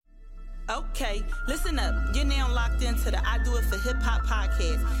Okay, listen up. You're now locked into the I Do It for Hip Hop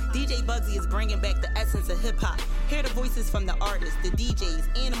podcast. DJ Bugsy is bringing back the essence of hip hop. Hear the voices from the artists, the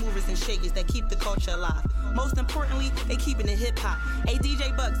DJs, and the movers and shakers that keep the culture alive. Most importantly, they keeping it hip hop. Hey,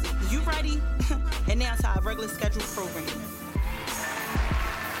 DJ Bugsy, you ready? And now to our regular scheduled program.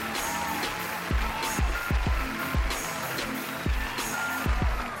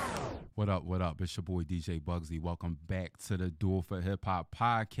 What up? It's your boy DJ Bugsy. Welcome back to the Do It for Hip Hop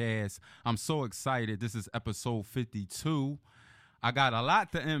podcast. I'm so excited. This is episode 52. I got a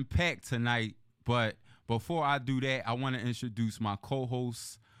lot to unpack tonight, but before I do that, I want to introduce my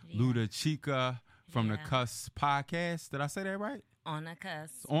co-host, Luda Chica from the Cusp podcast. Did I say that right? On the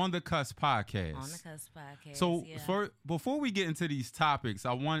Cusp. On the Cusp podcast. On the Cusp podcast. So before we get into these topics,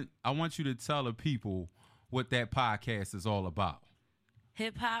 I want you to tell the people what that podcast is all about.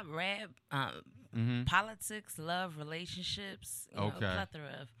 Hip hop, rap, politics, love, relationships, a plethora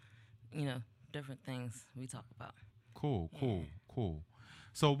of, different things we talk about. Cool.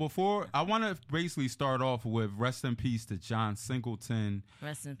 So before, I want to basically start off with rest in peace to John Singleton.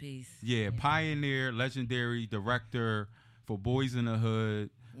 Rest in peace. Yeah, pioneer, legendary director for Boys in the Hood,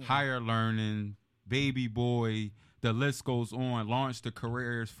 Higher Learning, Baby Boy. The list goes on. Launched the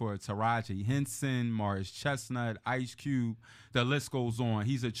careers for Taraji Henson, Morris Chestnut, Ice Cube. The list goes on.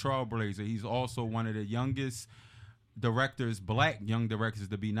 He's a trailblazer. He's also one of the youngest directors, black young directors,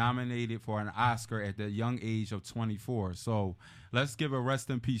 to be nominated for an Oscar at the young age of 24. So let's give a rest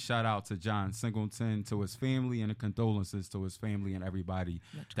in peace shout out to John Singleton, to his family, and the condolences to his family and everybody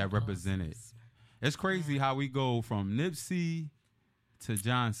that represented. It's crazy how we go from Nipsey to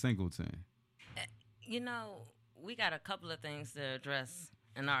John Singleton. We got a couple of things to address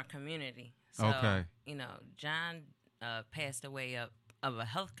in our community. So, John passed away of a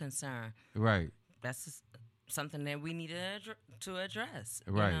health concern. Right. That's just something that we need to address.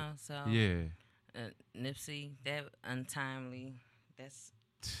 Right. Nipsey, that untimely, that's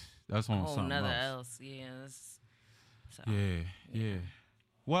on a whole something nother else. Yeah.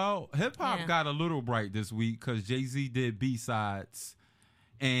 Well, hip-hop got a little bright this week because Jay-Z did B-sides,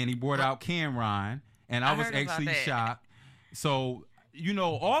 and he brought out Cameron. And I was actually shocked. So,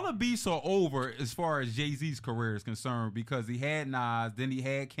 all the beefs are over as far as Jay-Z's career is concerned because he had Nas, then he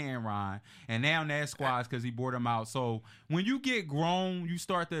had Cameron, and now that's squads because he brought him out. So, when you get grown, you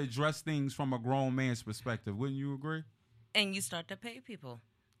start to address things from a grown man's perspective. Wouldn't you agree? And you start to pay people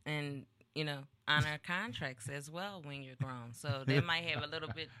and, honor contracts as well when you're grown. So, that might have a little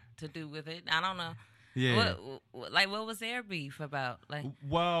bit to do with it. I don't know. Yeah. What was their beef about?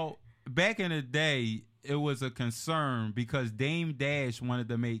 Well, back in the day, it was a concern because Dame Dash wanted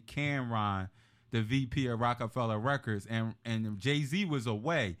to make Cameron the VP of Rockefeller Records, and Jay-Z was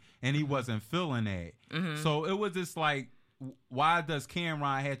away, and he wasn't feeling that. Mm-hmm. So it was just like, why does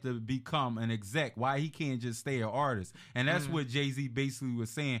Cameron have to become an exec? Why he can't just stay an artist? And that's what Jay-Z basically was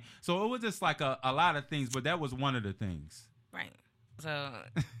saying. So it was just like a lot of things, but that was one of the things. Right. So,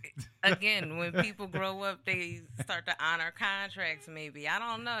 again, when people grow up, they start to honor contracts, maybe. I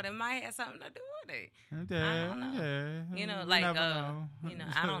don't know. That might have something to do with it. I don't know.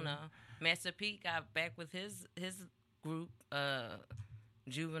 I don't know. Master P got back with his group,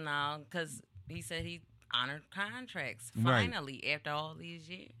 Juvenile, because he said he honored contracts, finally, after all these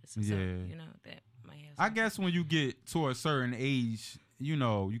years. So, that might have something. I guess when you get to a certain age, you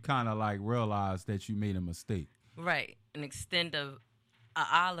kind of realize that you made a mistake. Right. An extent of an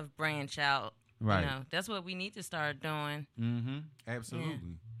olive branch out. Right. That's what we need to start doing. Mm-hmm.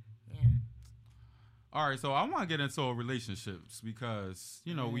 Absolutely. Yeah. All right, so I want to get into relationships because,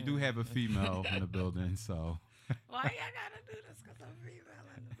 we do have a female in the building, so. Why y'all got to do this because I'm female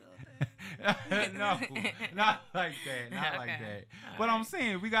in the building? No, not like that. Not like that. But I'm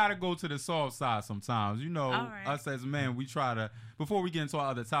saying we got to go to the soft side sometimes. Us as men, we try to, before we get into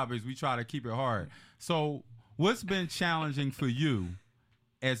our other topics, we try to keep it hard. So what's been challenging for you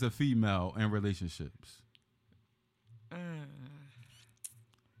as a female in relationships?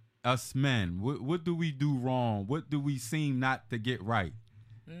 Us men, what do we do wrong? What do we seem not to get right?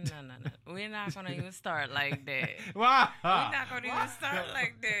 No. We're not going to even start like that. Why? We're not going to even start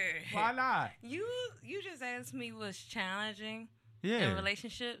like that. Why not? You just asked me what's challenging in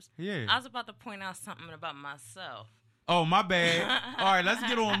relationships. Yeah. I was about to point out something about myself. Oh, my bad. All right, let's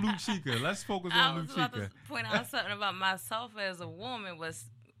get on Luke Chica. Let's focus on Luke Chica. I was about to point out something about myself as a woman was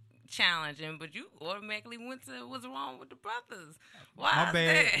challenging, but you automatically went to what's wrong with the brothers. Why?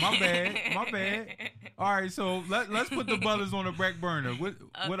 My bad. All right, so let's put the brothers on the back burner.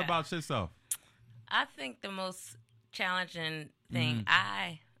 What about yourself? I think the most challenging thing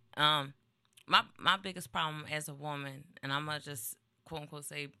my biggest problem as a woman, and I'm gonna just quote unquote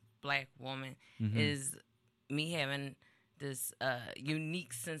say black woman is me having this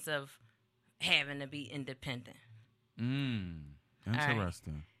unique sense of having to be independent.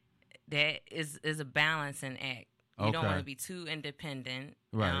 Interesting. That is a balancing act. You don't want to be too independent,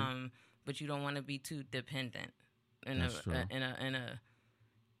 right? But you don't want to be too dependent. That's true.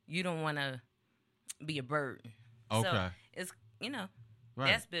 You don't want to be a burden. Okay. So it's right.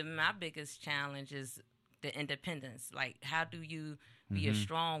 That's been my biggest challenge is the independence. Like, how do you be a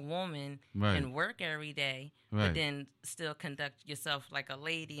strong woman and work every day, but then still conduct yourself like a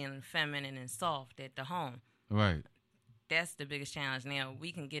lady and feminine and soft at the home? Right. That's the biggest challenge. Now,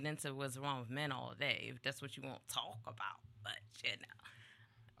 we can get into what's wrong with men all day if that's what you want to talk about. But,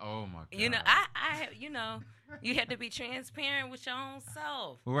 oh, my God. You have to be transparent with your own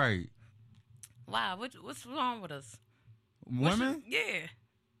self. Right. Wow, what's wrong with us? Women? Yeah.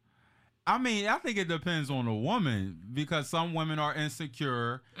 I mean, I think it depends on the woman because some women are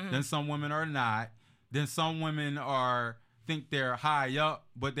insecure, then some women are not. Then some women think they're high up,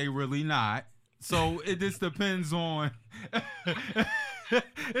 but they really not. So it just depends on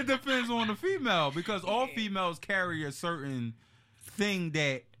it depends on the female because all females carry a certain thing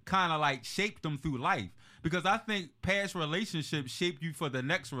that kind of like shaped them through life. Because I think past relationships shape you for the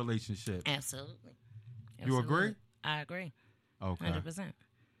next relationship. Absolutely. You agree? I agree. Okay. 100%.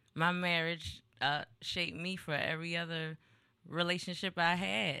 My marriage shaped me for every other relationship I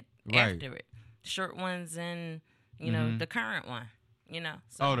had after it. Short ones and, the current one.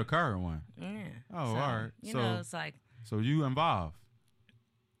 So, the current one. Yeah. Oh, all right. It's like. So you involved.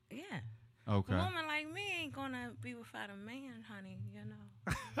 Yeah. Okay. A woman like me ain't gonna be without a man, honey.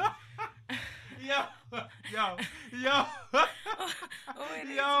 Yo.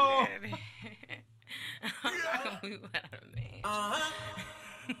 I'm not gonna be without a man.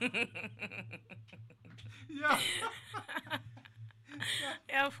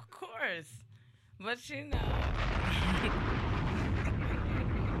 Yeah, of course. But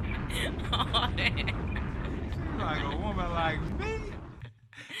like a woman like me.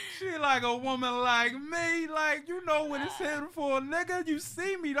 She like a woman like me. Like, what it's headed for, nigga. You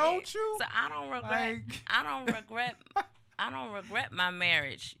see me, don't you? So I don't regret my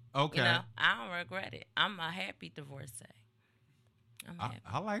marriage. Okay. I don't regret it. I'm a happy divorcee. I'm happy.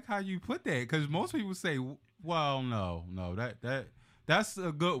 I like how you put that because most people say, well, no, that's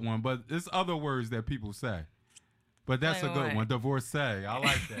a good one, but there's other words that people say. But that's a good one, divorcee. I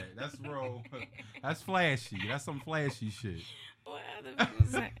like that. That's real. That's flashy. That's some flashy shit. What other people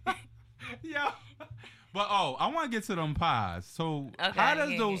say? Yeah. But, I want to get to them pies. So, how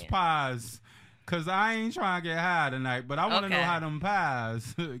does those pies, because I ain't trying to get high tonight, but I want to know how them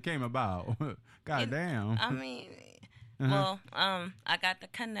pies came about. Goddamn. I mean, well, I got to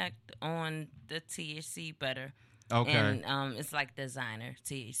connect on the THC Better. Okay. And it's like designer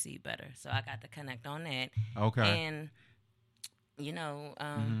THC Better. So I got to connect on that. Okay. And,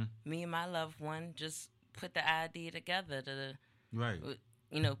 me and my loved one just put the idea together to, right.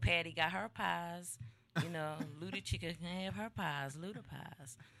 Patty got her pies. Luda Chica can have her pies, Luda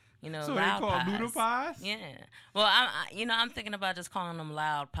pies. So loud they call pies. Luda pies? Yeah. Well, I'm thinking about just calling them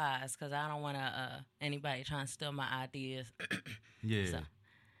loud pies because I don't want anybody trying to steal my ideas. Yeah. So,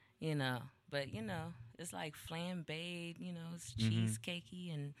 but it's like flambéed. It's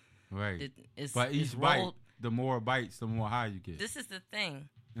cheesecakey and right. It's each bite, the more bites, the more high you get. This is the thing.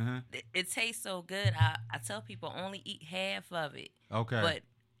 It tastes so good. I tell people only eat half of it. Okay. But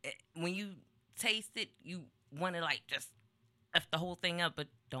when you taste it, you want to like just F the whole thing up, but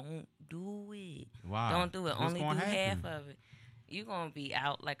don't do it. Wow. Don't do it. What's only do happen? Half of it. You're going to be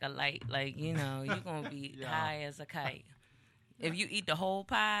out like a light. Like, you're going to be high as a kite. If you eat the whole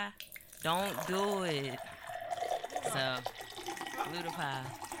pie, don't do it. So, Luda pie.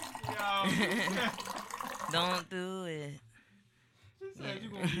 Don't do it. She said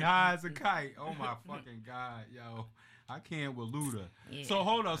you're going to be high as a kite. Oh, my fucking God, yo. I can't with Luda. Yeah. So,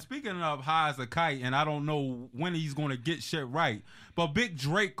 hold up. Speaking of high as a kite, and I don't know when he's going to get shit right, but Big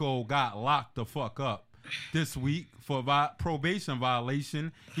Draco got locked the fuck up this week for probation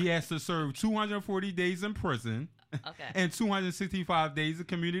violation. He has to serve 240 days in prison and 265 days of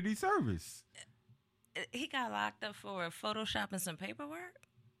community service. He got locked up for photoshopping some paperwork?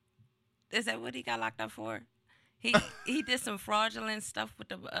 Is that what he got locked up for? He did some fraudulent stuff with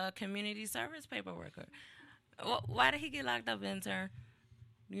the community service paperwork. Why did he get locked up, intern?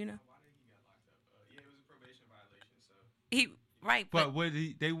 Why did he get locked up? It was a probation violation, so. Right. But what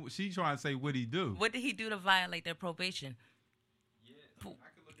she trying to say, what'd he do? What did he do to violate their probation? Yeah, I could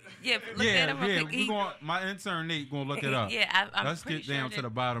look it Yeah, look at him. Yeah, my intern Nate gonna look it up. Yeah, Let's get down to the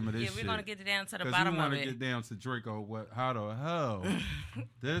bottom of this shit. Yeah, we're gonna get down to the bottom of it. Because we want to get down to Draco. How the hell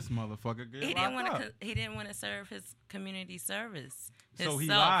this motherfucker get locked up? He didn't want to serve his community service. So he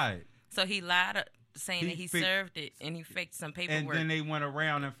lied. So he lied, saying that he served it, and he faked some paperwork. And then they went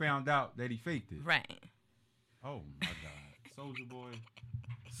around and found out that he faked it. Right. Oh my God, Soulja Boy,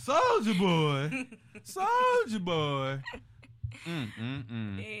 Soulja Boy, Soulja Boy.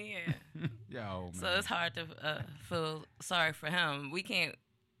 Yeah. Yo, man. So it's hard to feel sorry for him. We can't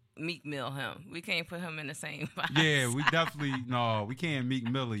Meek Mill him. We can't put him in the same box. Yeah, we definitely we can't Meek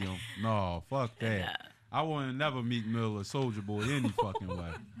Mill him. No, fuck that. Yeah. I wouldn't never Meek Mill or Soulja Boy any fucking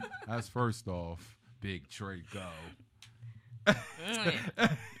way. That's first off. Big Draco.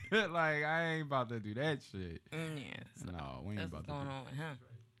 Like, I ain't about to do that shit. Yeah. No, we ain't about to do that. What's going on with him?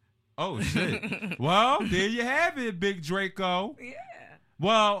 Oh, shit. Well, there you have it, Big Draco. Yeah.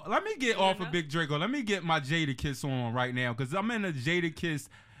 Well, let me get off of Big Draco. Let me get my Jadakiss on right now, because I'm in a Jadakiss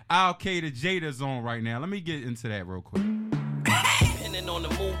Al-Qaeda Jada zone right now. Let me get into that real quick. Depending on the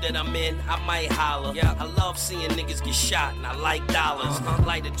mood that I'm in, I might holler. Yeah. I love seeing niggas get shot, and I like dollars.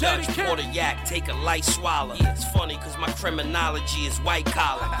 Like the Dutch, pour the yak, take a light swallow. Yeah. It's funny, cause my criminology is white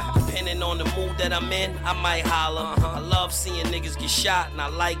collar. Depending on the mood that I'm in, I might holler. I love seeing niggas get shot, and I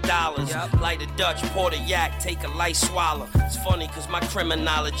like dollars. Like the Dutch, pour the yak, take a light swallow. It's funny, cause my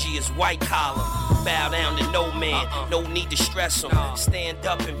criminology is white collar. Bow down to no man, no need to stress him. Stand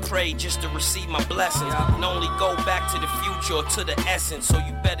up and pray just to receive my blessings. And only go back to the future or to the essence. So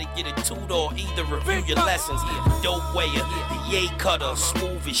you better get a tutor or either review your lessons. Dope wayer, the yay cutter,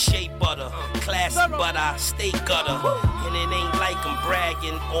 smooth as shea butter. Classy but I stay gutter. And it ain't like I'm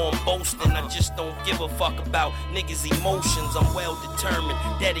bragging or I'm boasting. I just don't give a fuck about niggas' emotions. I'm well determined,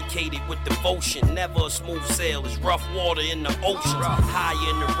 dedicated with devotion. Never a smooth sail, it's rough water in the ocean. Higher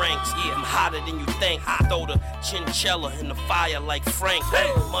in the ranks, I'm hotter than you think. I throw the chinchilla in the fire like Frank.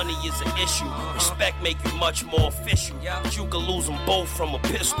 Money is an issue, respect make you much more official. But you can lose them both from a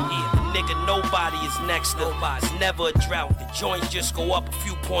pistol. Nigga, nobody is next to. It's never a drought. The joints just go up a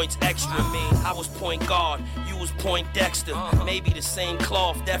few points extra. I was point guard, you was point Dexter. Maybe the same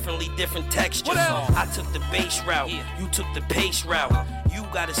cloth, definitely different textures. I took the base route, you took the pace route. You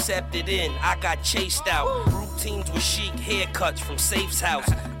got accepted in, I got chased out. Routines with chic haircuts from Safe's house.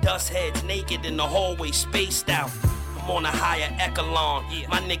 Dust heads naked in the hallway, spaced out. I'm on a higher echelon.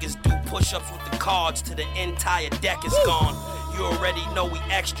 My niggas do push-ups with the cards till the entire deck is gone. You already know we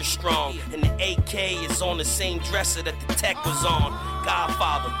extra strong. And the AK is on the same dresser that the tech was on.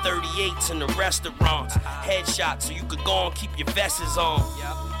 Godfather, 38s in the restaurants. Headshot so you could go and keep your vests on.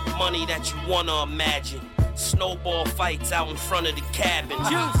 Money that you wanna imagine. Snowball fights out in front of the cabin.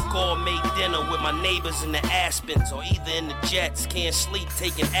 Gourmet dinner with my neighbors in the Aspens. Or either in the jets, can't sleep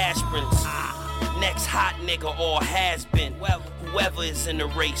taking aspirins. Next hot nigga or has been. Whoever is in the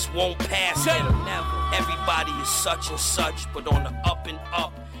race won't pass him. Everybody is such and such, but on the up and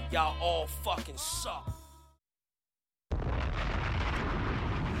up, y'all all fucking suck. It's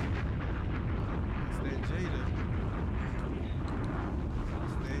that Jada.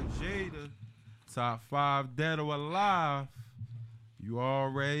 It's that Jada. Top 5 dead or alive. You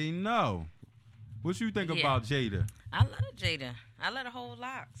already know. What you think about Jada? I love Jada. I love the whole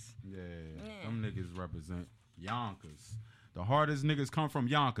locks. Yeah. Them niggas represent Yonkers. The hardest niggas come from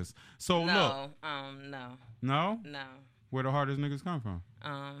Yonkers. So look. No. No? No. Where the hardest niggas come from?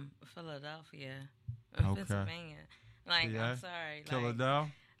 Philadelphia. Okay. Pennsylvania. Like, I'm sorry.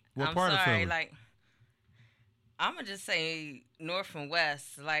 Philadelphia? What I'm part sorry, of Philly? Like, I'm going to just say north and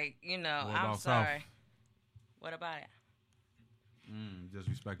west. Like, you know, I'm sorry. South? What about it?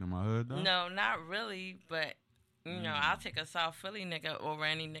 Disrespecting my hood, though? No, not really, but, you know, I'll take a South Philly nigga over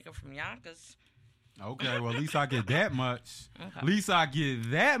any nigga from Yonkers. Okay, well, at least I get that much. Okay. At least I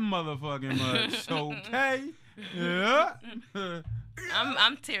get that motherfucking much. Okay. Yeah.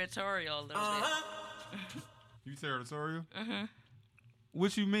 I'm territorial a little bit. You territorial? Mm-hmm.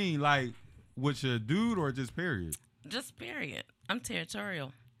 What you mean? Like, with your dude or just period? Just period. I'm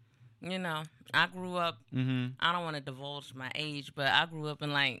territorial. You know, I grew up, I don't want to divulge my age, but I grew up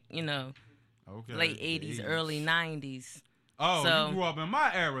in like, you know, late 80s, early 90s. Oh, so, you grew up in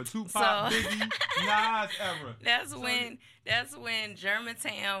my era, Tupac, Biggie, Nas era. That's when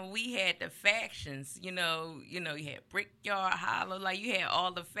Germantown, we had the factions. You know, you had Brickyard, Hollow, like you had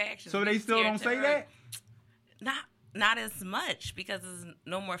all the factions. So they still don't say that? Not as much because there's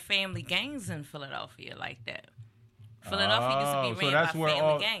no more family gangs in Philadelphia like that. Philadelphia used to be ran by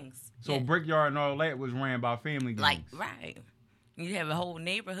family gangs. So Brickyard and all that was ran by family gangs. Like, right. You have a whole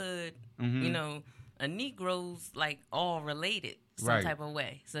neighborhood, you know, of Negroes, like, all related. some type of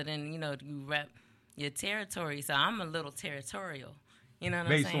way. So then, you rep your territory. So I'm a little territorial. You know what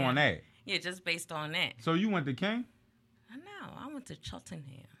I'm saying? Based on that? Yeah, just based on that. So you went to King? No, I went to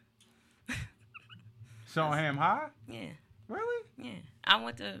Cheltenham. Cheltenham High? Yeah. Really? Yeah. I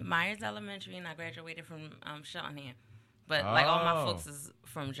went to Myers Elementary and I graduated from Cheltenham. But like all my folks is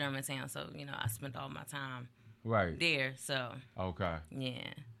from Germantown, so I spent all my time there. So okay.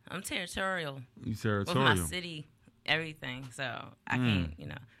 Yeah. I'm territorial. You territorial. With my city, everything. So I can't,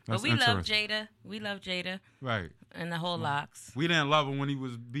 But we love Jada. We love Jada. Right. And the whole Locks. We didn't love him when he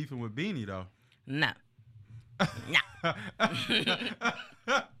was beefing with Beanie though. No. No.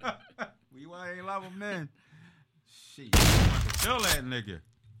 We ain't love him then. Shit, you wanted to kill that nigga.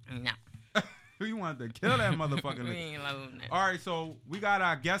 No. We wanted to kill that motherfucking nigga. We ain't love him then. All right, so we got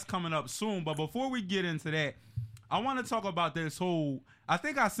our guest coming up soon, but before we get into that, I want to talk about this whole, I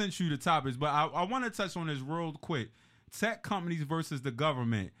think I sent you the topics, but I want to touch on this real quick. Tech companies versus the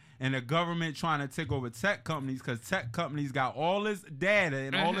government, and the government trying to take over tech companies because tech companies got all this data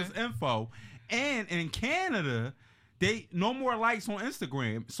and all this info. And in Canada, they no more likes on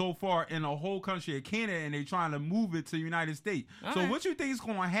Instagram so far in the whole country of Canada, and they trying to move it to the United States. So what you think is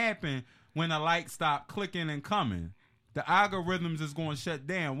going to happen when the likes stop clicking and coming? The algorithms is going to shut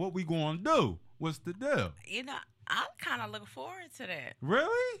down. What we going to do? What's the deal? I'm kind of looking forward to that.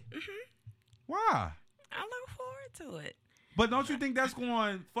 Really? Mm-hmm. Why? I'm looking forward to it. But don't you think that's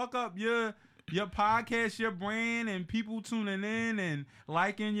going to fuck up your podcast, your brand, and people tuning in and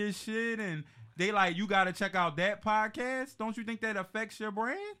liking your shit, and they like, you got to check out that podcast? Don't you think that affects your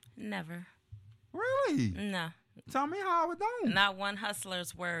brand? Never. Really? No. Tell me how it don't. Not one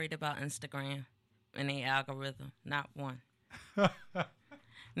hustler's worried about Instagram and the algorithm. Not one.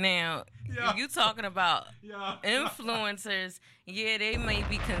 Now, if you talking about influencers, they may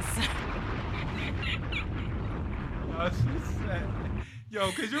be concerned. Yo,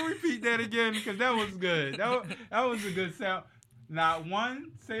 could you repeat that again? Because that was good. That was a good sound. Not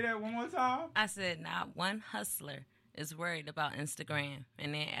one? Say that one more time. I said not one hustler is worried about Instagram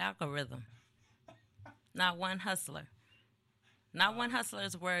and their algorithm. Not one hustler. Not one hustler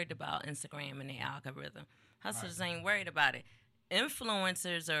is worried about Instagram and their algorithm. Hustlers ain't worried about it.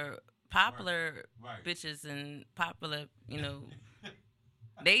 Influencers are popular bitches and popular,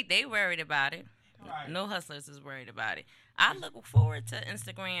 they worried about it. No hustlers is worried about it. I look forward to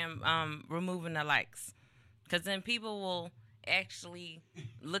Instagram removing the likes, because then people will actually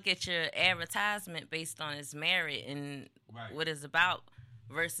look at your advertisement based on its merit and what it's about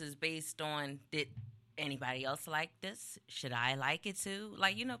versus based on, did anybody else like this? Should I like it too?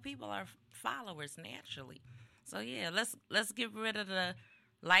 Like, people are followers naturally. So yeah, let's get rid of the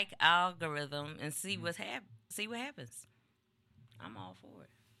like algorithm and see what happens. I'm all for it.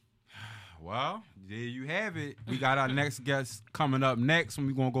 Well, there you have it. We got our next guest coming up next, and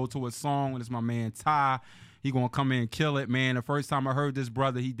we're going to go to a song. It's my man Ty. He going to come in and kill it, man. The first time I heard this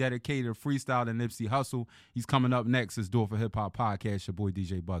brother, he dedicated a freestyle to Nipsey Hussle. He's coming up next. It's Do It for Hip Hop Podcast. Your boy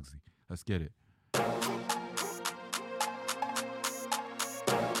DJ Bugsy. Let's get it.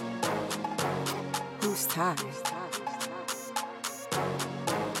 Who's Ty?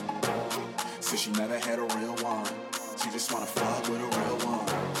 Said she never had a real one. She just wanna fuck with a real one.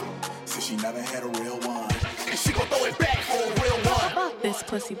 Said she never had a real one. And she gon' throw it back for a real one. Fuck this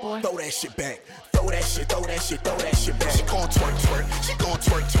pussy boy. Throw that shit back. Throw that shit, throw that shit, throw that shit back. She gon' twerk, twerk. She gon'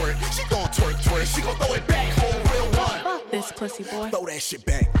 twerk, twerk. She gon' twerk, twerk. She gon' throw it back for a real one. Fuck this pussy boy. Throw that shit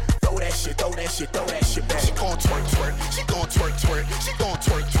back. Throw that shit, throw that shit, throw that shit back. She gon' twerk, twerk. She gon' twerk, twerk. She gon'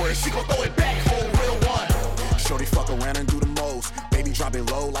 twerk, twerk. She gon' throw it back for a real one. Shorty fuck around and do the most. Baby drop it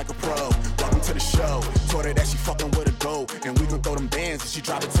low like a pro. Welcome to the show. Told her that she fucking with a go. And we gon' throw them bands and she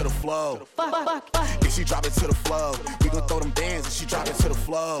drop it to the flow. Fuck. If she drop it to the flow, we gon' throw them bands and she drop it to the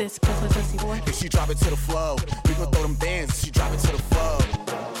flow. This pussy boy. If she drop it to the flow, we gon' throw them bands and she drop it to the flow.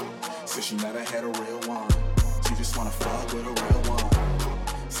 Said she never had a real one. She just wanna fuck with a real one.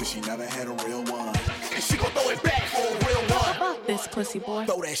 Said she never had a real one. And she gon' throw it back for a real one. Fuck this pussy boy.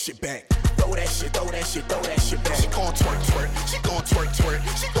 Throw that shit back. Throw that shit, throw that shit, throw that shit back. She gon' twerk, twerk. She gon' twerk, twerk.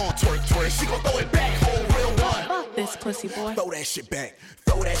 She gon' twerk, twerk. She gon' throw it back for a real one. Fuck this pussy boy. Throw that shit back.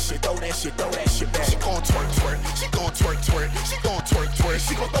 Throw that shit, throw that shit, throw that shit back. She gon' twerk, twerk. She gon' twerk, twerk. She gon' twerk, twerk.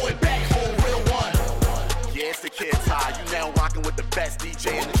 She gon' throw it back for a real one. Yeah, it's the Kid Ty. You now rockin' with the best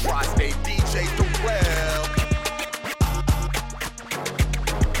DJ in the tri-state, DJ Durrell.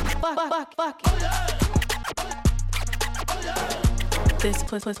 Fuck. This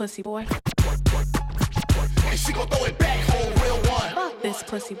pussy boy. And she gon' throw it back for a real one. Fuck this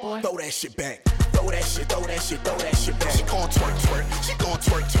pussy boy. Throw that shit back. Throw that shit, throw that shit, throw that shit back. She gon' twerk, twerk. She gon'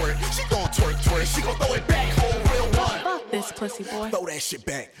 twerk, twerk. She gon' twerk, twerk. She gon' throw it back for a real one. Fuck this pussy boy. Throw that shit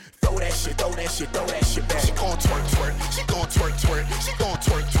back. Throw that shit, throw that shit, throw that shit back. She gon' twerk, twerk. She gon' twerk, twerk. She gon'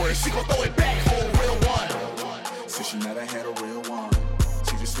 twerk, twerk. She gon' throw it back for a real one. Since she never had a real one,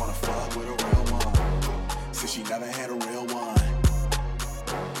 she just wanna fuck with a real one. Since she never had a real one.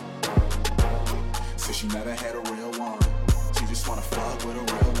 Since she never had a real one, she just wanna fuck with a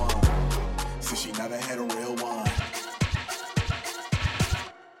real one. Since she never had a real one.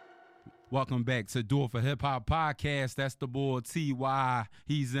 Welcome back to Do It for Hip Hop Podcast. That's the boy T.Y.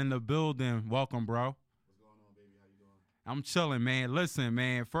 He's in the building. Welcome, bro. What's going on, baby? How you doing? I'm chilling, man. Listen,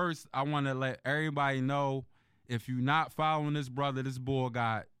 man. First, I want to let everybody know, if you're not following this brother, this boy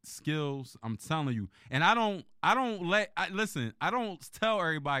got skills. I'm telling you. And I don't tell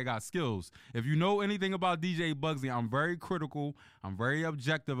everybody got skills. If you know anything about DJ Bugsy, I'm very critical. I'm very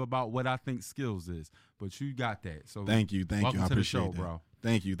objective about what I think skills is. But you got that. So Thank you. Welcome I to appreciate the show, that. bro.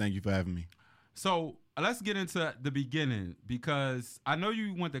 Thank you for having me. So let's get into the beginning, because I know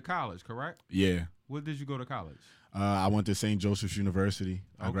you went to college, correct? Yeah. Where did you go to college? I went to St. Joseph's University.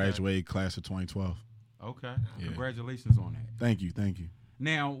 I Okay. graduated class of 2012. Okay. Yeah. Congratulations on that. Thank you.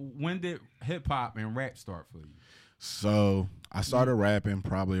 Now, when did hip-hop and rap start for you? So I started rapping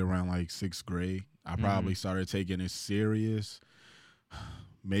probably around like 6th grade. I probably started taking it serious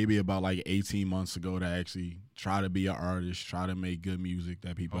maybe about like 18 months ago to actually try to be an artist, try to make good music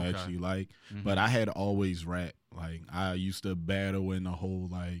that people actually like. But I had always rapped. Like, I used to battle in the whole,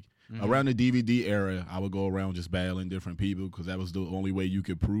 like, around the DVD era, I would go around just battling different people because that was the only way you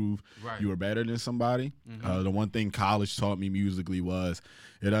could prove you were better than somebody. The one thing college taught me musically was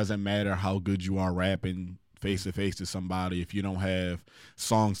it doesn't matter how good you are rapping face-to-face to somebody if you don't have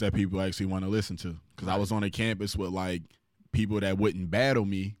songs that people actually want to listen to. Because I was on a campus with, like, people that wouldn't battle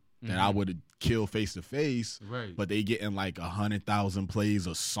me, that I would kill face-to-face, but they getting like 100,000 plays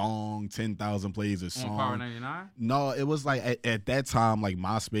a song, 10,000 plays a song. On Power 99? No, it was like at that time, like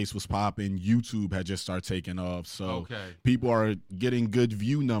MySpace was popping, YouTube had just started taking off, so people are getting good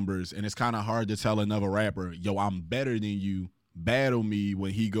view numbers, and it's kind of hard to tell another rapper, yo, I'm better than you, battle me,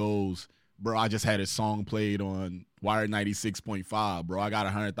 when he goes, bro, I just had a song played on Wired 96.5, bro. I got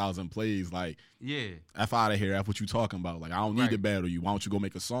 100,000 plays. Like, F out of here. That's what you talking about. Like, I don't need to battle you. Why don't you go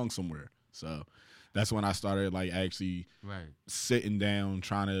make a song somewhere? So that's when I started, like, actually sitting down,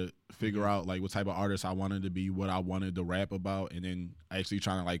 trying to figure out, like, what type of artist I wanted to be, what I wanted to rap about, and then actually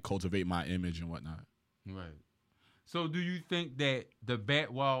trying to, like, cultivate my image and whatnot. Right. So do you think that the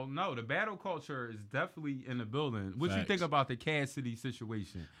battle culture is definitely in the building. What you think about the Cassidy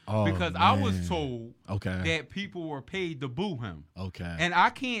situation? Because I was told that people were paid to boo him. And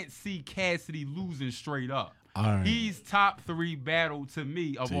I can't see Cassidy losing straight up. He's top 3 battle to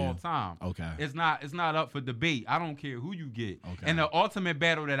me of all time. It's not up for debate. I don't care who you get. And the ultimate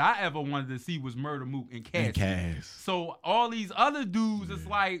battle that I ever wanted to see was Murder Mook and Cassidy. So all these other dudes, it's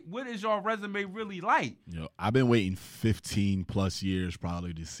like, what is your resume really like? Yo, I've been waiting 15 plus years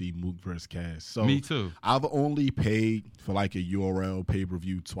probably to see Mook versus Cass. So me too. I've only paid for like a URL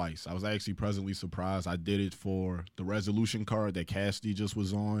pay-per-view twice. I was actually pleasantly surprised. I did it for the Resolution card that Cassidy just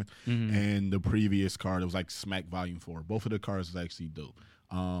was on, and the previous card, it was like Smack Volume 4. Both of the cards was actually dope.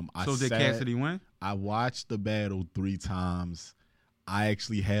 So did Cassidy win? I watched the battle 3 times. I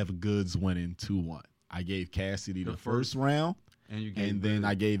actually have Goods winning 2-1. I gave Cassidy the first round, and then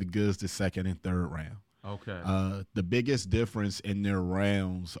I gave Goods the second and third round. The biggest difference in their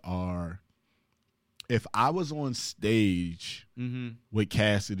rounds are, if I was on stage with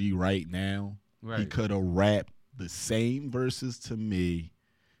Cassidy right now, he could have rapped the same verses to me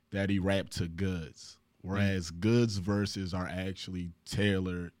that he rapped to Goods. Whereas Goods verses are actually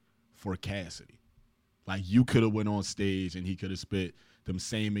tailored for Cassidy. Like, you could have went on stage and he could have spit them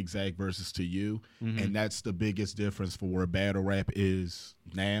same exact verses to you. And that's the biggest difference for where battle rap is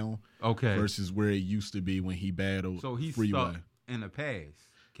now versus where it used to be when he battled So he's Freeway. stuck in the past,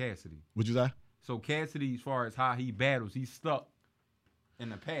 Cassidy. What'd you say? So Cassidy, as far as how he battles, he's stuck in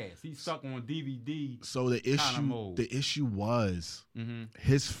the past. He's stuck on DVD. So the issue was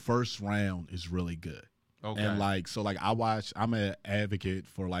his first round is really good. And I'm an advocate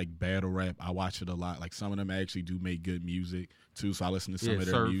for like battle rap. I watch it a lot. Like, some of them actually do make good music too. So I listen to some of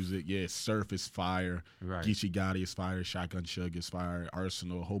their music. Yeah, Surf is fire. Geechee Gotti is fire. Shotgun Suge is fire.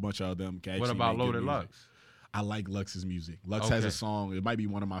 Arsenal, a whole bunch of them. What about Loaded Lux? I like Lux's music. Lux has a song. It might be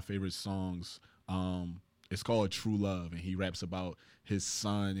one of my favorite songs. It's called True Love, and he raps about his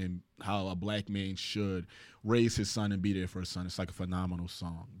son and how a black man should raise his son and be there for his son. It's like a phenomenal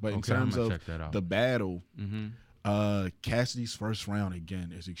song. But in terms of the battle, Cassidy's first round,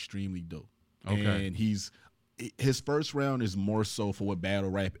 again, is extremely dope. And his first round is more so for what battle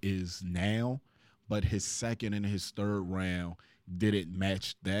rap is now. but his second and his third round didn't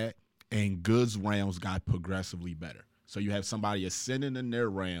match that, and Good's rounds got progressively better. So you have somebody ascending in their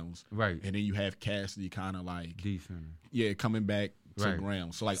rounds, right, and then you have Cassidy kind of like descending, coming back to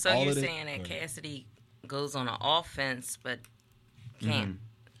ground. So like, so all you're of saying that Cassidy goes on an offense, but can't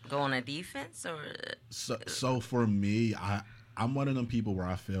go on a defense, or so for me, I'm one of them people where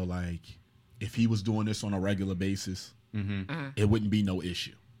I feel like if he was doing this on a regular basis, it wouldn't be no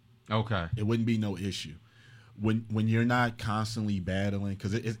issue. Okay, it wouldn't be no issue. When you're not constantly battling,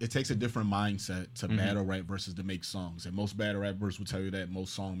 because it takes a different mindset to battle rap versus to make songs, and most battle rappers will tell you that.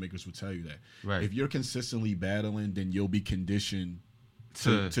 Most song makers will tell you that. Right. If you're consistently battling, then you'll be conditioned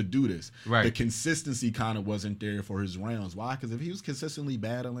to do this. Right. The consistency kind of wasn't there for his rounds. Why? Because if he was consistently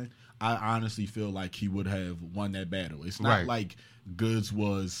battling, I honestly feel like he would have won that battle. It's not like Goods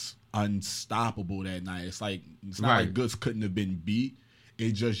was unstoppable that night. It's not like Goods couldn't have been beat.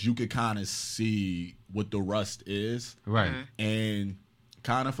 It just, you could kind of see what the rust is. Right. And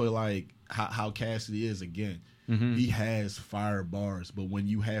kind of for like how Cassidy is, again, he has fire bars, but when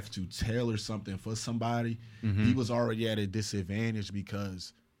you have to tailor something for somebody, he was already at a disadvantage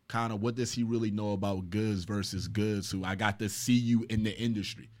because kind of what does he really know about Goods versus Goods, who I got to see you in the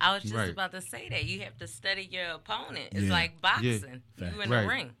industry. I was just about to say that. You have to study your opponent. It's like boxing. Yeah. You in the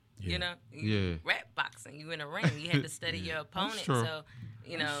ring. Yeah. You know, rap boxing. You in the ring. You have to study your opponent. So,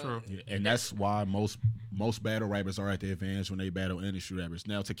 you know, and that's why most battle rappers are at the advantage when they battle industry rappers.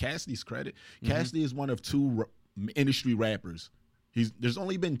 Now, to Cassidy's credit, Cassidy is one of two industry rappers. There's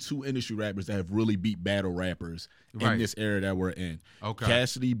only been two industry rappers that have really beat battle rappers in this era that we're in. Okay.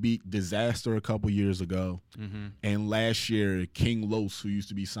 Cassidy beat Disaster a couple years ago, and last year King Los, who used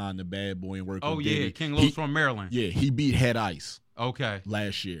to be signed to Bad Boy and work with Diddy, King Los from Maryland. Yeah, he beat Head Ice. Okay.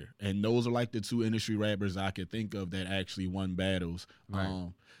 Last year. And those are like the two industry rappers I could think of that actually won battles. Right.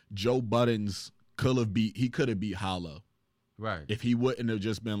 Joe Buttons could have beat Hollow. Right. If he wouldn't have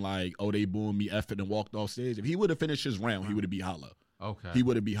just been like, oh, they booed me, effing, and walked off stage. If he would have finished his round, he would have beat Hollow. Okay. He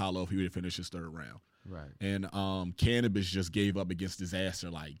would have beat Hollow if he would have finished his third round. Right. And Cannabis just gave up against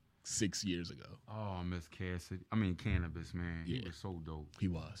Disaster like 6 years ago. Oh, Miss Cassidy. I mean, Cannabis, man. He was so dope. He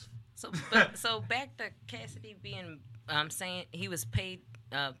was. So back to Cassidy being, saying he was paid,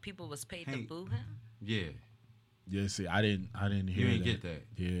 people was paid to boo him? Yeah. Yeah, see, I didn't hear you that. Get that.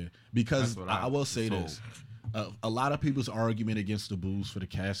 Yeah. Because I will say this. A lot of people's argument against the boos for the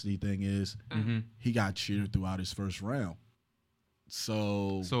Cassidy thing is he got cheered throughout his first round.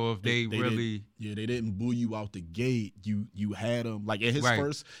 So if they really they didn't boo you out the gate. You had him like in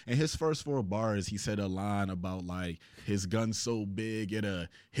his first 4 bars. He said a line about like his gun's so big it'll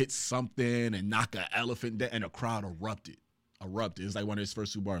hit something and knock an elephant down, and the crowd erupted. It's like one of his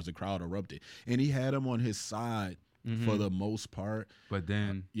first 2 bars. The crowd erupted, and he had him on his side for the most part. But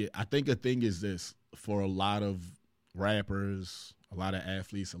then I think the thing is this for a lot of rappers, a lot of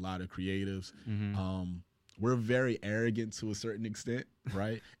athletes, a lot of creatives. We're very arrogant to a certain extent,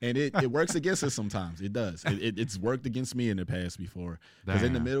 right? And it works against us sometimes. It does. It's worked against me in the past before. Because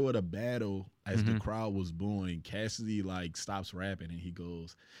in the middle of the battle, as the crowd was booing, Cassidy like stops rapping and he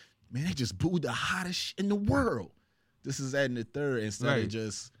goes, "Man, they just booed the hottest shit in the world." This is in the third instead of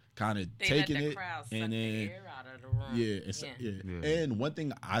just kind of taking it and then the air out of the room. And one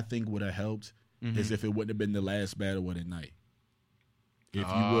thing I think would have helped is if it wouldn't have been the last battle of the night. If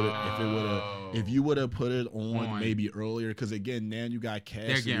you would have put it on maybe earlier, because again, now you got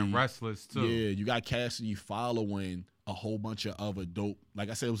Cassidy. They're getting restless too. Yeah, you got Cassidy following a whole bunch of other dope. Like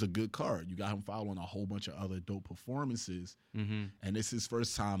I said, it was a good card. You got him following a whole bunch of other dope performances, and it's his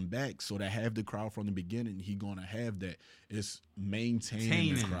first time back. So to have the crowd from the beginning, he gonna have that. It's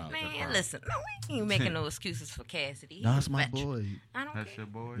maintaining the crowd. Man, listen, no, we ain't making no excuses for Cassidy. That's my boy. I don't That's care. your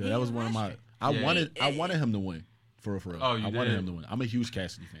boy. Yeah, that was one of my. I wanted him to win. For real. Oh, you I wanted him to win. I'm a huge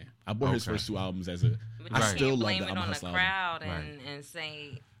Cassidy fan. I bought his first 2 albums as a. But I you still can't love blame the it I'm a on the Hustler crowd album. and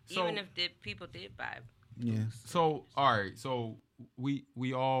say So- even if people did buy. Yeah. So all right, so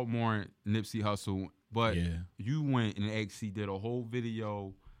we all mourn Nipsey Hussle, but you went and actually did a whole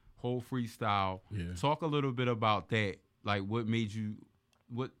video, whole freestyle. Yeah. Talk a little bit about that. Like what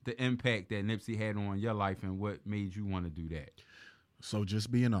the impact that Nipsey had on your life and what made you want to do that. So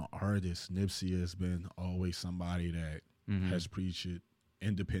just being an artist, Nipsey has been always somebody that has preached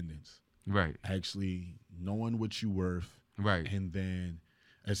independence. Right. Actually knowing what you're worth. Right. And then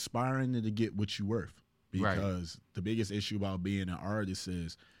aspiring to get what you're worth. Because the biggest issue about being an artist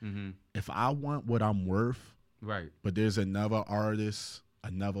is if I want what I'm worth, but there's another artist,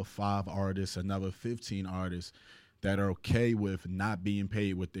 another 5 artists, another 15 artists that are okay with not being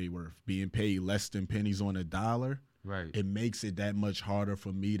paid what they worth, being paid less than pennies on a dollar, Right. it makes it that much harder for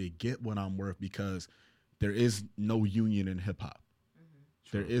me to get what I'm worth because there is no union in hip hop.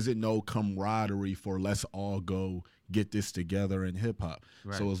 There isn't no camaraderie for let's all go get this together in hip hop.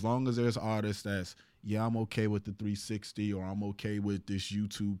 Right. So as long as there's artists that's, yeah, I'm okay with the 360 or I'm okay with this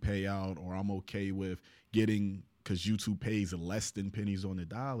YouTube payout or I'm okay with getting, because YouTube pays less than pennies on the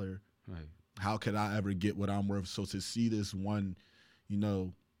dollar, Right. how could I ever get what I'm worth? So to see this one,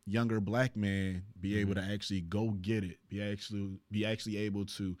 younger black man be able to actually go get it, be actually able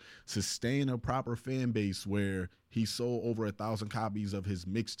to sustain a proper fan base where he sold over 1,000 copies of his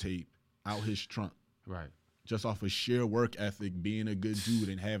mixtape out his trunk. Right. Just off of sheer work ethic, being a good dude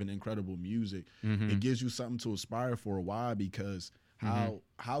and having incredible music. It gives you something to aspire for. Why? Because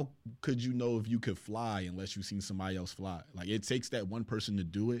how could you know if you could fly unless you've seen somebody else fly? Like, it takes that one person to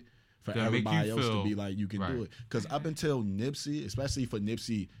do it for everybody else to be like, you can do it. Because up until Nipsey, especially for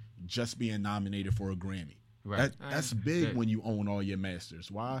Nipsey just being nominated for a Grammy, that's big when you own all your masters.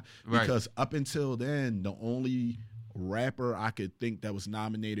 Why? Because up until then, the only rapper I could think that was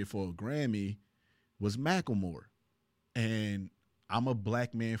nominated for a Grammy was Macklemore. And I'm a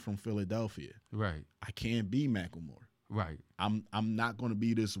black man from Philadelphia. Right. I can't be Macklemore. Right. I'm not going to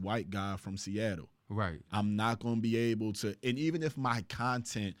be this white guy from Seattle. Right. I'm not going to be able to, and even if my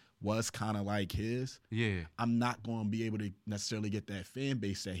content was kind of like his, I'm not going to be able to necessarily get that fan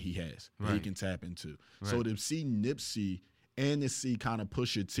base that he has, that he can tap into. So to see Nipsey and to see kind of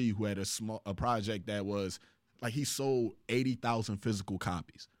Pusha T, who had a project that was, like, he sold 80,000 physical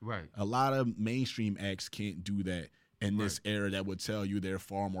copies. Right. A lot of mainstream acts can't do that in this era that would tell you they're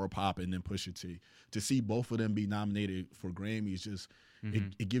far more popping than Pusha T. To see both of them be nominated for Grammys, just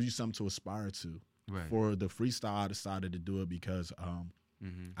it gives you something to aspire to. Right. For the freestyle, I decided to do it because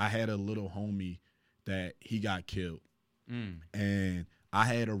I had a little homie that he got killed. And I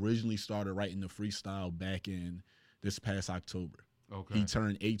had originally started writing the freestyle back in this past October. Okay. He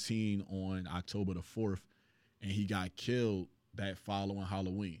turned 18 on October the 4th, and he got killed that following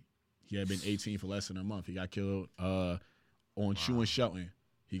Halloween. He had been 18 for less than a month. He got killed on Chew and Shelton.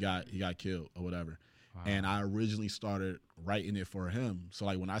 He got killed or whatever. Wow. And I originally started writing it for him. So,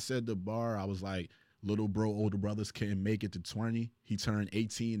 like, when I said the bar, I was like, little bro, older brothers can't make it to 20. He turned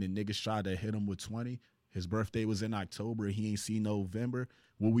 18 and niggas tried to hit him with 20. His birthday was in October. He ain't seen November.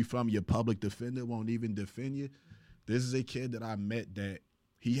 Where we from? Your public defender won't even defend you. This is a kid that I met that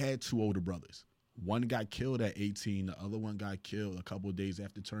he had two older brothers. One got killed at 18. The other one got killed a couple of days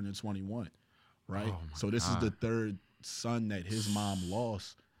after turning 21, right? Oh, so this is the third son that his mom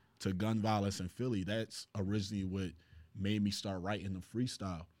lost to gun violence in Philly. That's originally what made me start writing the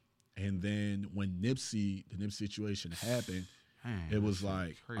freestyle. And then when the Nipsey situation happened, it was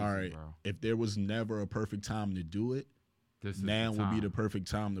like, crazy, all right, bro. if there was never a perfect time to do it, now would be the perfect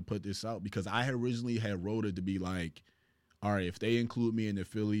time to put this out. Because I originally had wrote it to be like, all right, if they include me in the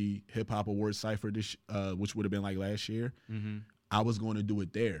Philly Hip Hop Awards Cypher, which would have been like last year, I was going to do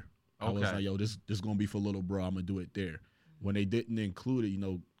it there. I was like, yo, this going to be for little bro. I'm going to do it there. When they didn't include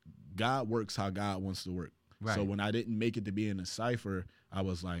it, God works how God wants to work. Right. So when I didn't make it to be in the Cypher, I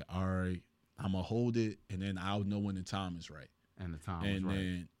was like, all right, I'm going to hold it, and then I'll know when the time is right. And the time was right.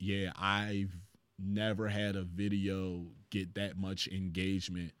 And then, I've never had a video get that much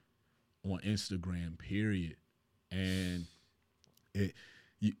engagement on Instagram, period. And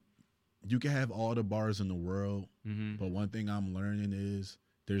you can have all the bars in the world, but one thing I'm learning is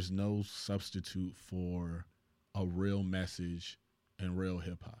there's no substitute for a real message and real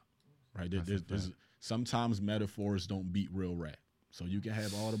hip-hop, right? There's sometimes metaphors don't beat real rap. So you can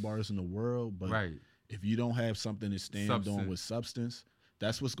have all the bars in the world, but if you don't have something to stand on with substance,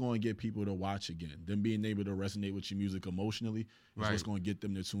 that's what's going to get people to watch again. Them being able to resonate with your music emotionally is what's going to get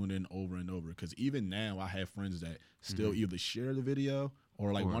them to tune in over and over. Because even now, I have friends that still either share the video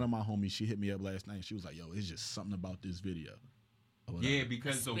or like one of my homies, she hit me up last night and she was like, yo, it's just something about this video. Yeah,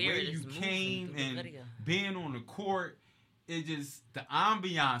 because the way you came and being on the court, it just, the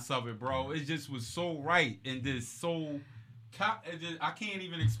ambiance of it, bro, it just was so right and just so, I can't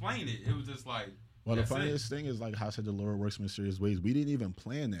even explain it. It was just like, well, the funniest thing is, like, how I said the Lord works in mysterious ways. We didn't even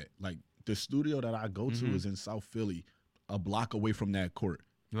plan that. Like, the studio that I go to is in South Philly, a block away from that court.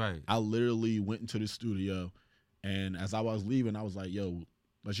 Right. I literally went into the studio, and as I was leaving, I was like, yo,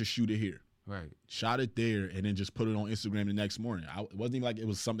 let's just shoot it here. Right. Shot it there, and then just put it on Instagram the next morning. It wasn't even like it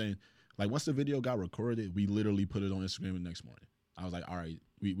was something, like, once the video got recorded, we literally put it on Instagram the next morning. I was like, all right,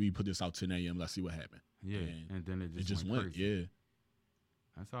 we put this out 10 a.m., let's see what happened. Yeah, and then it just went crazy. Yeah.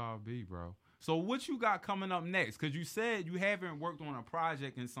 That's how it be, bro. So what you got coming up next? Because you said you haven't worked on a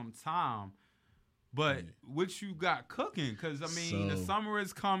project in some time. But what you got cooking? Because, I mean, the summer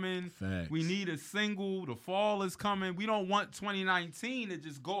is coming. Facts. We need a single. The fall is coming. We don't want 2019 to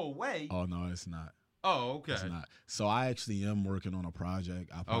just go away. Oh, no, it's not. Oh, okay. It's not. So I actually am working on a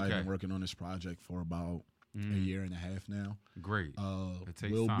project. I've probably been working on this project for about a year and a half now. Great.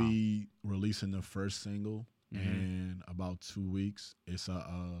 We'll be releasing the first single in about 2 weeks. It's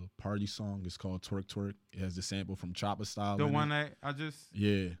a party song. It's called Twerk Twerk. It has the sample from Chopper Style. The one that I just...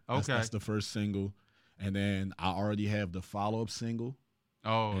 Yeah. That's the first single. And then I already have the follow-up single.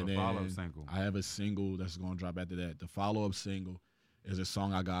 Oh, the follow-up single. I have a single that's going to drop after that. The follow-up single is a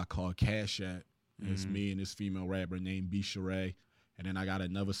song I got called Cash App. It's me and this female rapper named B. Sheree. And then I got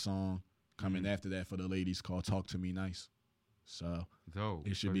another song coming after that for the ladies called Talk to Me Nice. So dope.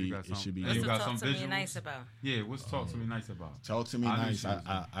 It should be. What's you the got Talk some to visuals? Me Nice about? Yeah, what's Talk to Me Nice about? Talk to Me Nice.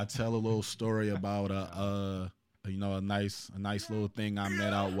 I tell a little story about a nice little thing I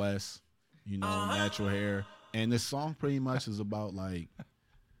met out west. Natural hair. And this song pretty much is about like,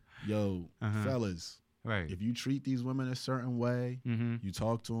 yo, fellas. Right. If you treat these women a certain way, you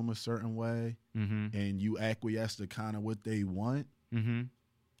talk to them a certain way, and you acquiesce to kind of what they want,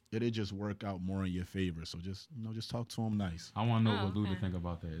 it'll just work out more in your favor. So just talk to them nice. I want to know what Luda think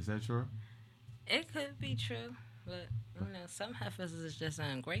about that. Is that true? It could be true, but some heifers is just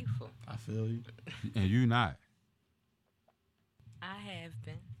ungrateful. I feel you. And you not. I have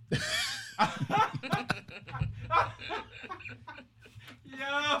been.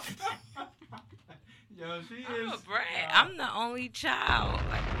 Yo, she I'm is. a brat. I'm the only child.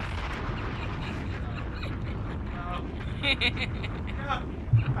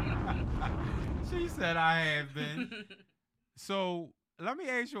 She said I have been. So let me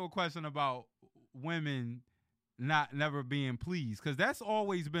ask you a question about women never being pleased, because that's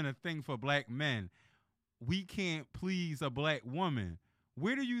always been a thing for black men. We can't please a black woman.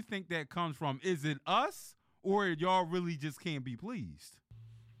 Where do you think that comes from? Is it us, or y'all really just can't be pleased?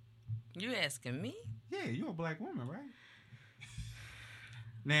 You asking me? Yeah, you're a black woman, right?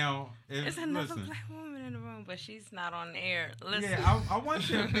 Now, there's another black woman in the room, but she's not on air. Listen. Yeah, I want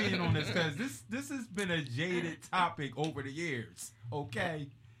your opinion on this, because this has been a jaded topic over the years. Okay.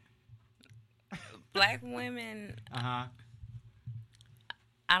 Black women. I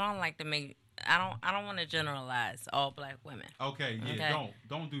don't like to make. I don't want to generalize all black women. Okay. Yeah.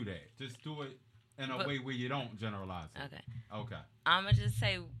 Don't do that. Just do it in a way where you don't generalize it. Okay. I'm gonna just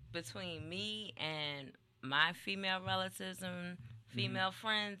say, between me and my female relatives and female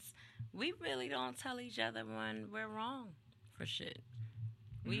friends, we really don't tell each other when we're wrong for shit.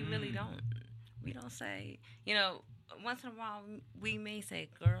 We really don't. We don't say, once in a while we may say,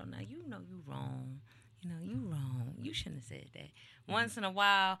 girl, now you wrong. You wrong. You shouldn't have said that. Once in a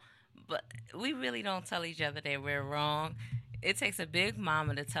while, but we really don't tell each other that we're wrong. It takes a big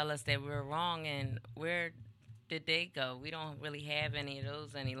mama to tell us that we're wrong, and where did they go? We don't really have any of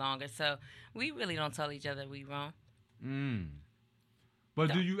those any longer. So we really don't tell each other we wrong.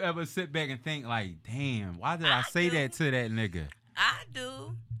 But do you ever sit back and think like, damn, why did I say that to that nigga? I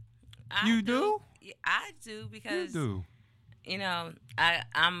do. You do? Yeah, I do, because you do.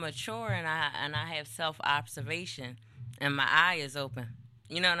 I'm mature and I have self-observation and my eye is open.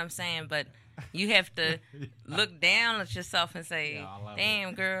 You know what I'm saying? But you have to look down at yourself and say,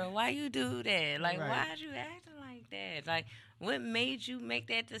 damn, girl, why you do that? Like, why'd you acting like that? Like, what made you make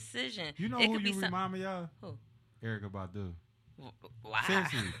that decision? You know who you remind me of? Who? Erykah Badu. Why?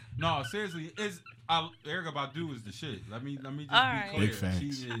 Seriously, Erykah Badu is the shit. Let me just be clear. Big facts. She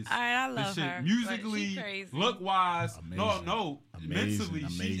is all right, I love the shit. her. Musically, look-wise, amazing. Mentally,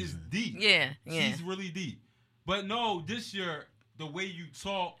 she is deep. Yeah. She's really deep. But no, the way you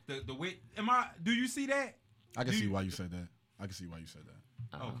talk, the way, do you see that? I can see why you said that.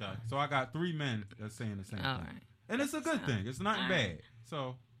 Okay, so I got 3 men that's saying the same thing. Right. And it's a good thing. It's nothing bad.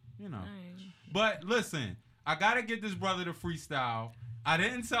 So, Right. But listen, I got to get this brother to freestyle. I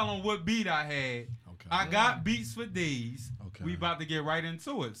didn't tell him what beat I had. Okay. I got beats for days. Okay. We about to get right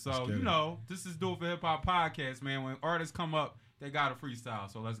into it. So, this is Do It For Hip Hop podcast, man. When artists come up, they got to freestyle.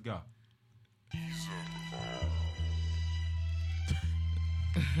 So, let's go.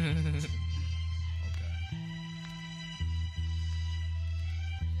 I'm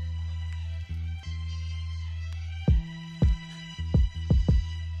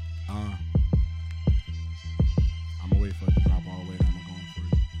gonna wait for it to drop all the way, and I'm going for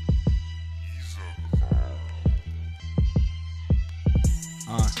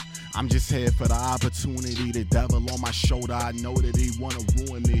it. I'm just here for the opportunity. The devil on my shoulder, I know that he wanna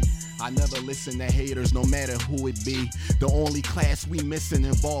ruin me. I never listen to haters, no matter who it be. The only class we missing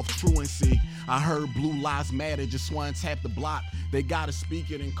involve truancy. I heard Blue Lives Matter, just wanna tap the block. They gotta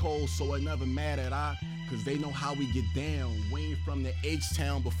speak it in code, so it never mattered. Cause they know how we get down. We ain't from the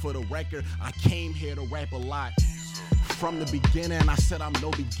H-Town, but for the record, I came here to rap a lot. From the beginning, I said I'm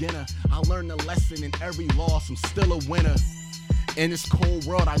no beginner. I learned a lesson in every loss, I'm still a winner. In this cold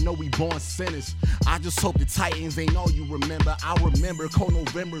world, I know we born sinners. I just hope the Titans ain't all you remember. I remember cold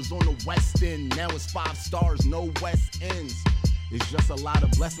Novembers on the West End. Now it's 5 stars, no West Ends. It's just a lot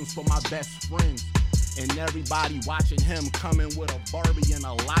of blessings for my best friends. And everybody watching him coming with a Barbie and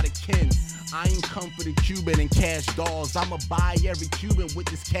a lot of kin. I ain't come for the Cuban and cash dolls. I'ma buy every Cuban with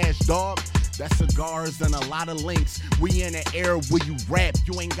this cash, dog. That's cigars and a lot of links. We in the air where you rap,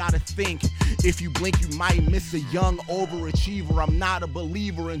 you ain't gotta think. If you blink, you might miss a young overachiever. I'm not a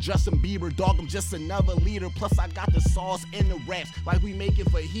believer in Justin Bieber, dog. I'm just another leader. Plus, I got the sauce in the raps like we make it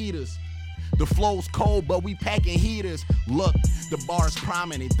for heaters. The flow's cold, but we packing heaters. Look, the bar's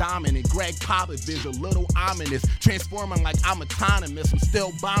prominent, dominant. Greg Popovich, a little ominous. Transforming like I'm autonomous. I'm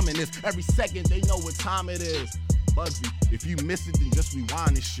still bombing this. Every second they know what time it is. Bugsy, if you miss it, then just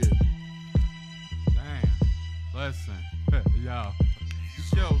rewind this shit. Damn. Listen. Yo.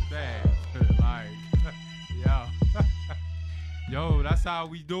 Yo, damn. Like, yo. Yo, that's how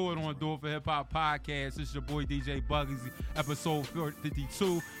we do it on Do It For Hip Hop Podcast. It's your boy DJ Bugzy, episode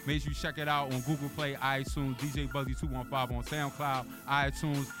 52. Make sure you check it out on Google Play, iTunes, DJ Bugzy 215 on SoundCloud,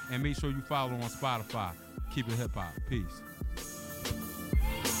 iTunes, and make sure you follow on Spotify. Keep it hip hop. Peace.